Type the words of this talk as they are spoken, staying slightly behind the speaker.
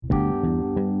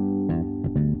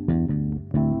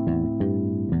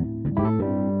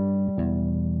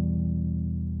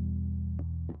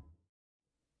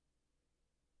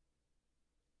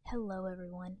Hello,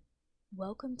 everyone.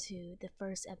 Welcome to the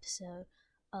first episode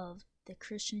of the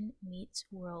Christian Meets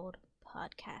World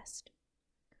podcast.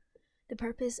 The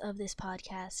purpose of this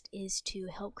podcast is to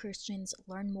help Christians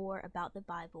learn more about the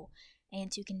Bible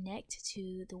and to connect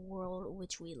to the world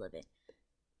which we live in.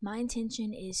 My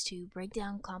intention is to break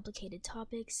down complicated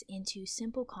topics into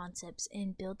simple concepts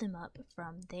and build them up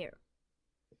from there.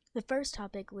 The first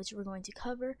topic which we're going to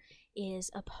cover is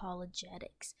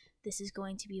apologetics. This is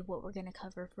going to be what we're going to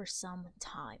cover for some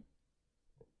time.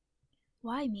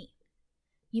 Why me?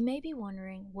 You may be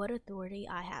wondering what authority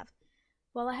I have.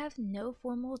 While I have no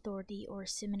formal authority or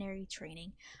seminary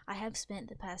training, I have spent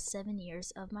the past 7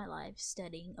 years of my life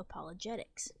studying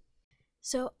apologetics.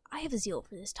 So I have a zeal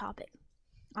for this topic.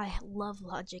 I love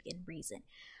logic and reason,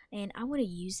 and I want to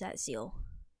use that zeal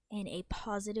in a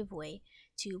positive way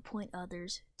to point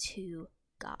others to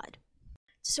God.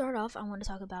 To start off, I want to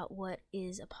talk about what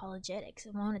is apologetics.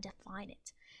 I want to define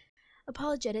it.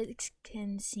 Apologetics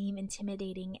can seem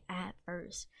intimidating at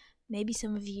first. Maybe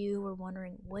some of you were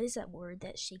wondering, what is that word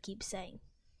that she keeps saying?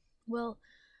 Well,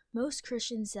 most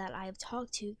Christians that I have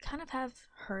talked to kind of have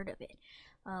heard of it.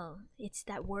 It's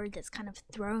that word that's kind of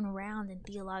thrown around in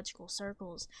theological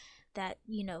circles that,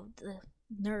 the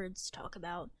nerds talk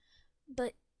about.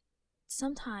 But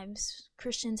sometimes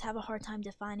Christians have a hard time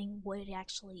defining what it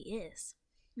actually is.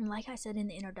 And like I said in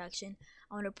the introduction,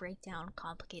 I want to break down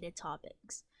complicated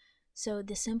topics. So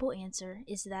the simple answer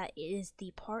is that it is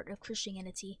the part of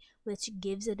Christianity which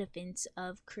gives a defense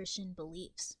of Christian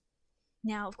beliefs.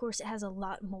 Now, of course, it has a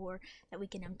lot more that we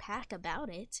can unpack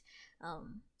about it.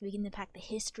 We can unpack the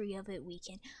history of it. We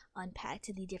can unpack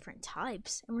the different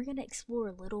types. And we're going to explore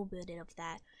a little bit of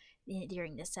that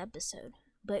during this episode.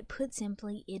 But put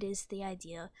simply, it is the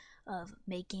idea of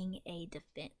making a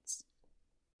defense.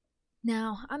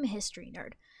 Now, I'm a history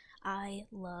nerd. I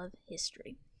love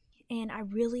history. And I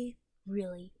really,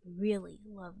 really, really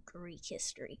love Greek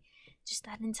history. Just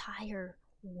that entire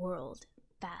world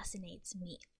fascinates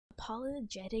me.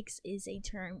 Apologetics is a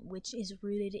term which is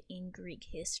rooted in Greek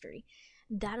history.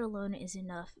 That alone is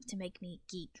enough to make me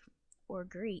geek or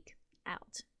Greek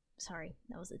out. Sorry,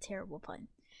 that was a terrible pun.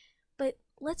 But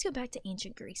let's go back to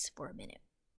ancient Greece for a minute.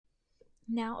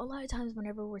 Now, a lot of times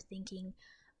whenever we're thinking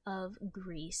of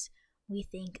Greece, we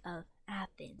think of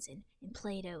Athens and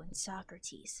Plato and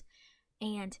Socrates.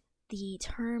 And the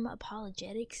term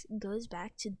apologetics goes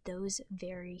back to those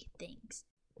very things.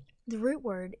 The root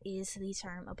word is the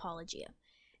term apologia.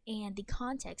 And the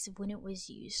context of when it was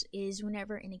used is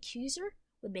whenever an accuser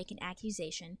would make an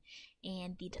accusation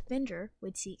and the defender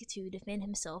would seek to defend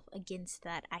himself against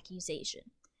that accusation.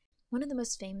 One of the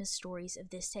most famous stories of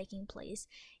this taking place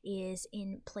is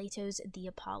in Plato's The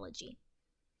Apology.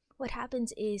 What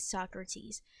happens is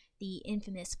Socrates, the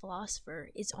infamous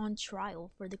philosopher, is on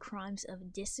trial for the crimes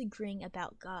of disagreeing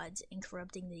about gods and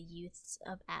corrupting the youths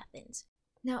of Athens.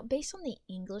 Now, based on the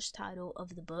English title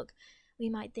of the book, we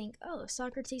might think, oh,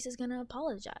 Socrates is going to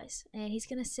apologize, and he's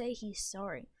going to say he's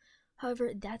sorry.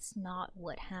 However, that's not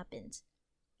what happens.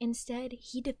 Instead,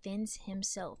 he defends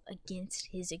himself against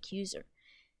his accuser.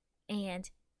 And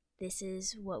this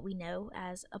is what we know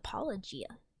as apologia,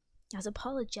 as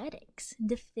apologetics,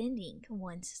 defending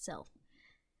oneself.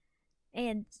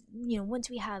 And, once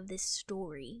we have this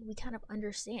story, we kind of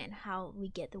understand how we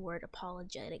get the word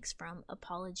apologetics from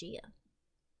apologia.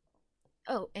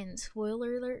 Oh, and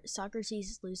spoiler alert,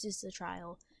 Socrates loses the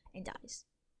trial and dies.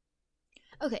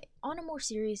 Okay, on a more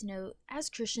serious note, as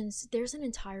Christians, there's an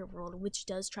entire world which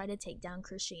does try to take down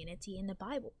Christianity and the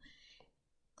Bible.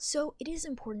 So it is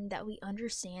important that we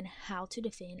understand how to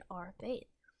defend our faith.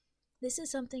 This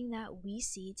is something that we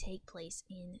see take place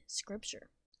in Scripture.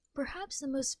 Perhaps the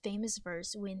most famous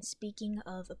verse when speaking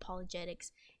of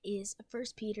apologetics is 1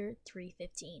 Peter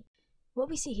 3:15. What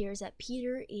we see here is that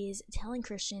Peter is telling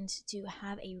Christians to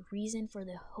have a reason for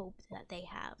the hope that they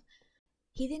have.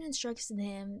 He then instructs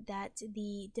them that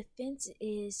the defense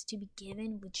is to be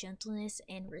given with gentleness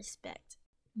and respect.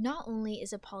 Not only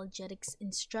is apologetics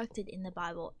instructed in the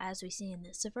Bible, as we see in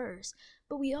this verse,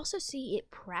 but we also see it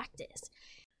practiced.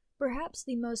 Perhaps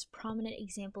the most prominent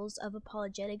examples of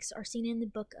apologetics are seen in the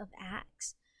book of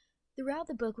Acts. Throughout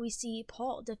the book, we see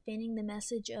Paul defending the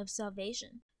message of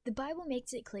salvation. The Bible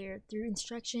makes it clear through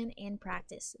instruction and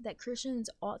practice that Christians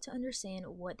ought to understand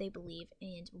what they believe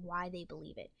and why they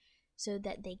believe it, so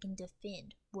that they can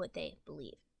defend what they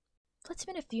believe. Let's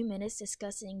spend a few minutes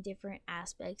discussing different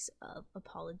aspects of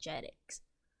apologetics.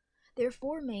 There are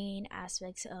 4 main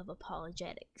aspects of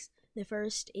apologetics. The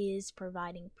first is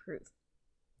providing proof.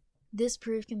 This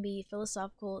proof can be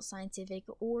philosophical, scientific,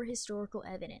 or historical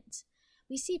evidence.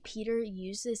 We see Peter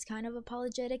use this kind of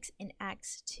apologetics in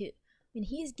Acts 2, when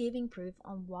he is giving proof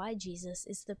on why Jesus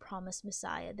is the promised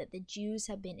Messiah that the Jews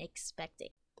have been expecting.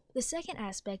 The second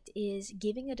aspect is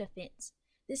giving a defense.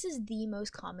 This is the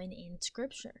most common in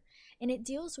Scripture, and it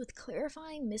deals with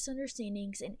clarifying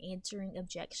misunderstandings and answering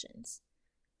objections.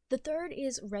 The third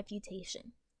is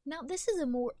refutation. Now, this is a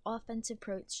more offensive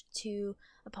approach to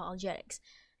apologetics,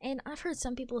 and I've heard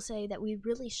some people say that we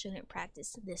really shouldn't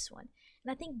practice this one,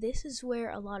 and I think this is where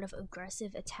a lot of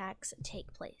aggressive attacks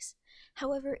take place.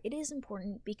 However, it is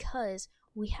important because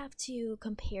we have to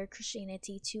compare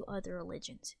Christianity to other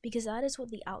religions, because that is what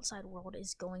the outside world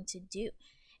is going to do.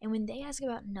 And when they ask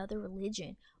about another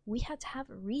religion, we have to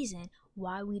have a reason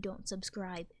why we don't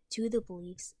subscribe to the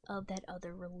beliefs of that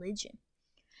other religion.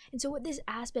 And so what this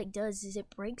aspect does is it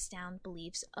breaks down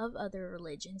beliefs of other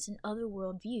religions and other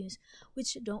worldviews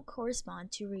which don't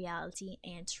correspond to reality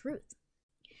and truth.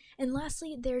 And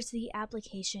lastly, there's the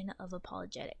application of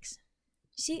apologetics.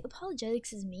 You see,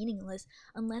 apologetics is meaningless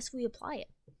unless we apply it.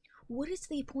 What is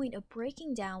the point of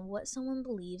breaking down what someone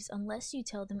believes unless you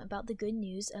tell them about the good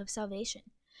news of salvation?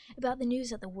 About the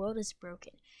news that the world is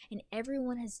broken and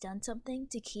everyone has done something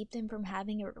to keep them from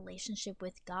having a relationship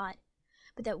with God,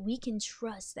 but that we can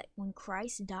trust that when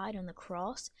Christ died on the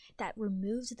cross, that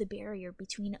removes the barrier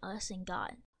between us and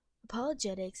God.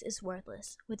 Apologetics is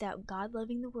worthless without God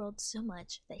loving the world so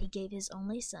much that he gave his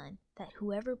only Son, that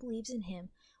whoever believes in him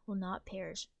will not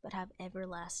perish but have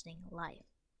everlasting life.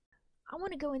 I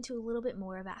want to go into a little bit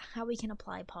more about how we can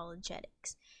apply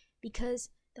apologetics, because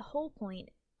the whole point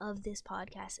of this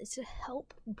podcast is to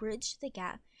help bridge the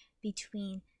gap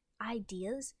between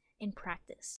ideas and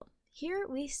practice. Here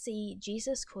we see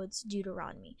Jesus quotes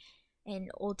Deuteronomy, an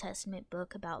Old Testament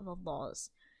book about the laws,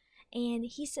 and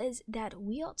he says that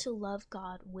we ought to love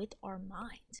God with our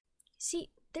mind. See,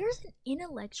 there's an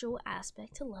intellectual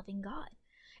aspect to loving God.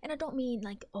 And I don't mean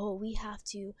like, oh, we have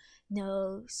to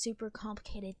know super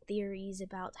complicated theories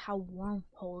about how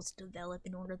wormholes develop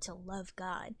in order to love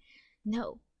God.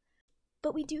 No.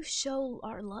 But we do show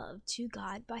our love to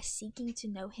God by seeking to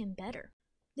know him better.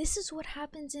 This is what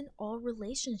happens in all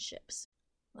relationships.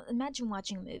 Well, imagine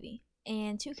watching a movie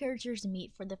and two characters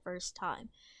meet for the first time,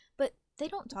 but they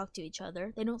don't talk to each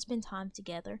other. They don't spend time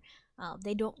together.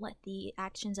 They don't let the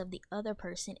actions of the other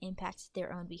person impact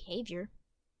their own behavior.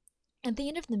 At the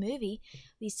end of the movie,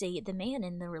 we see the man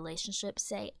in the relationship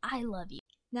say, "I love you."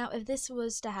 Now, if this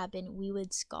was to happen, we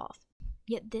would scoff.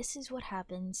 Yet this is what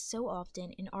happens so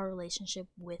often in our relationship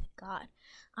with God.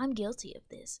 I'm guilty of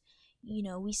this.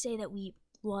 We say that we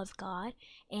love God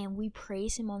and we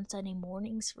praise him on Sunday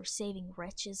mornings for saving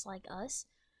wretches like us.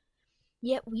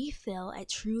 Yet we fail at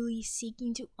truly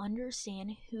seeking to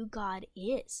understand who God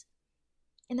is.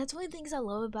 And that's one of the things I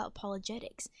love about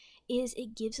apologetics, is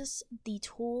it gives us the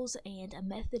tools and a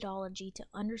methodology to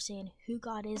understand who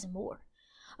God is more.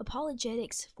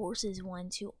 Apologetics forces one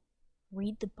to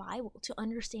read the Bible, to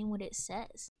understand what it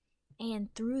says.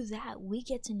 And through that, we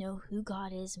get to know who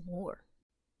God is more.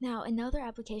 Now, another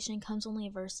application comes only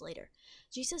a verse later.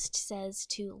 Jesus says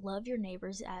to love your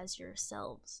neighbors as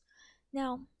yourselves.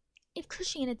 Now, if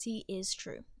Christianity is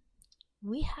true,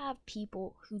 we have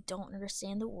people who don't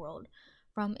understand the world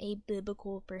from a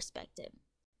biblical perspective.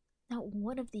 Now,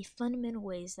 one of the fundamental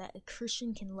ways that a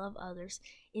Christian can love others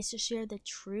is to share the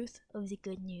truth of the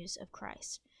good news of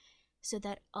Christ, so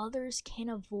that others can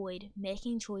avoid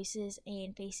making choices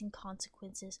and facing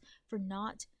consequences for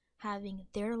not having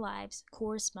their lives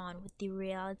correspond with the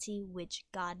reality which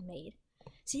God made.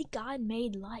 See, God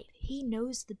made life. He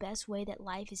knows the best way that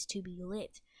life is to be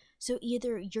lived. So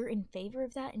either you're in favor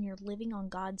of that and you're living on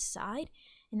God's side,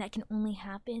 and that can only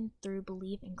happen through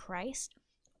belief in Christ,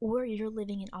 or you're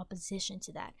living in opposition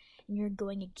to that, and you're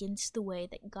going against the way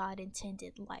that God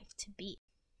intended life to be.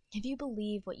 If you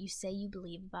believe what you say you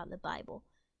believe about the Bible,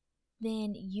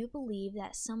 then you believe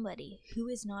that somebody who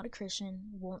is not a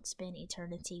Christian won't spend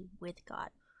eternity with God.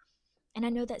 And I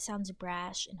know that sounds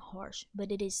brash and harsh,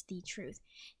 but it is the truth.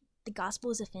 The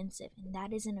gospel is offensive, and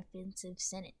that is an offensive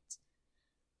sentence.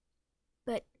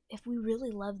 But if we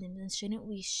really love them, then shouldn't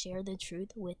we share the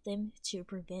truth with them to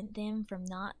prevent them from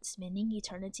not spending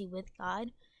eternity with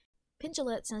God?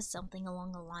 Pendulette says something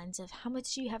along the lines of, how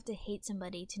much do you have to hate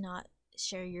somebody to not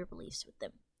share your beliefs with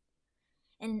them?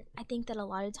 And I think that a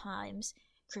lot of times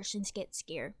Christians get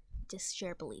scared to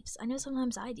share beliefs. I know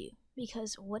sometimes I do,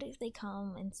 because what if they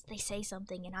come and they say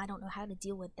something and I don't know how to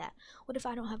deal with that? What if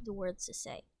I don't have the words to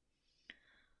say?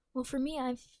 Well, for me,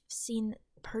 I've seen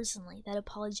personally that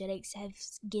apologetics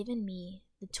has given me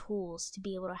the tools to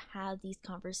be able to have these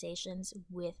conversations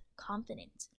with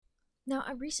confidence. Now,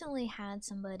 I recently had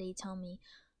somebody tell me,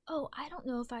 oh, I don't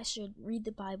know if I should read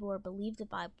the Bible or believe the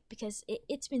Bible because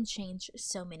it's been changed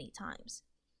so many times.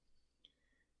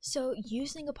 So,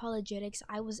 using apologetics,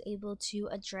 I was able to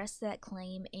address that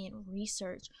claim and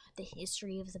research the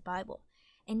history of the Bible.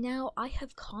 And now I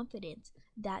have confidence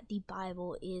that the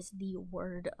Bible is the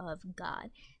Word of God,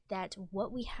 that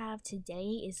what we have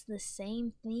today is the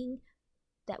same thing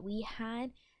that we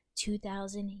had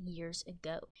 2,000 years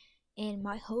ago. And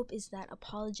my hope is that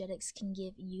apologetics can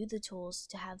give you the tools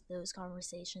to have those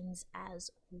conversations as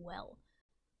well.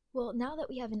 Well, now that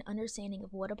we have an understanding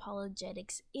of what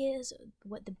apologetics is,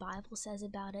 what the Bible says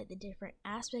about it, the different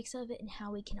aspects of it, and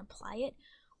how we can apply it,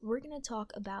 we're going to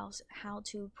talk about how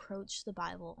to approach the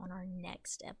Bible on our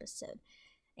next episode.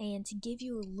 And to give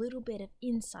you a little bit of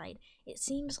insight, it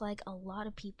seems like a lot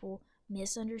of people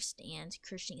misunderstand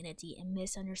Christianity and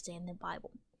misunderstand the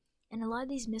Bible. And a lot of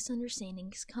these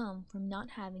misunderstandings come from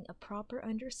not having a proper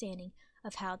understanding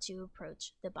of how to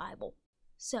approach the Bible.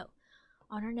 So,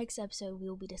 on our next episode, we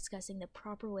will be discussing the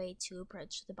proper way to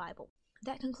approach the Bible.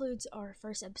 That concludes our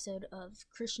first episode of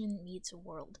Christian Meets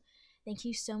World. Thank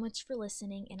you so much for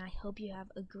listening, and I hope you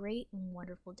have a great and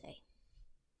wonderful day.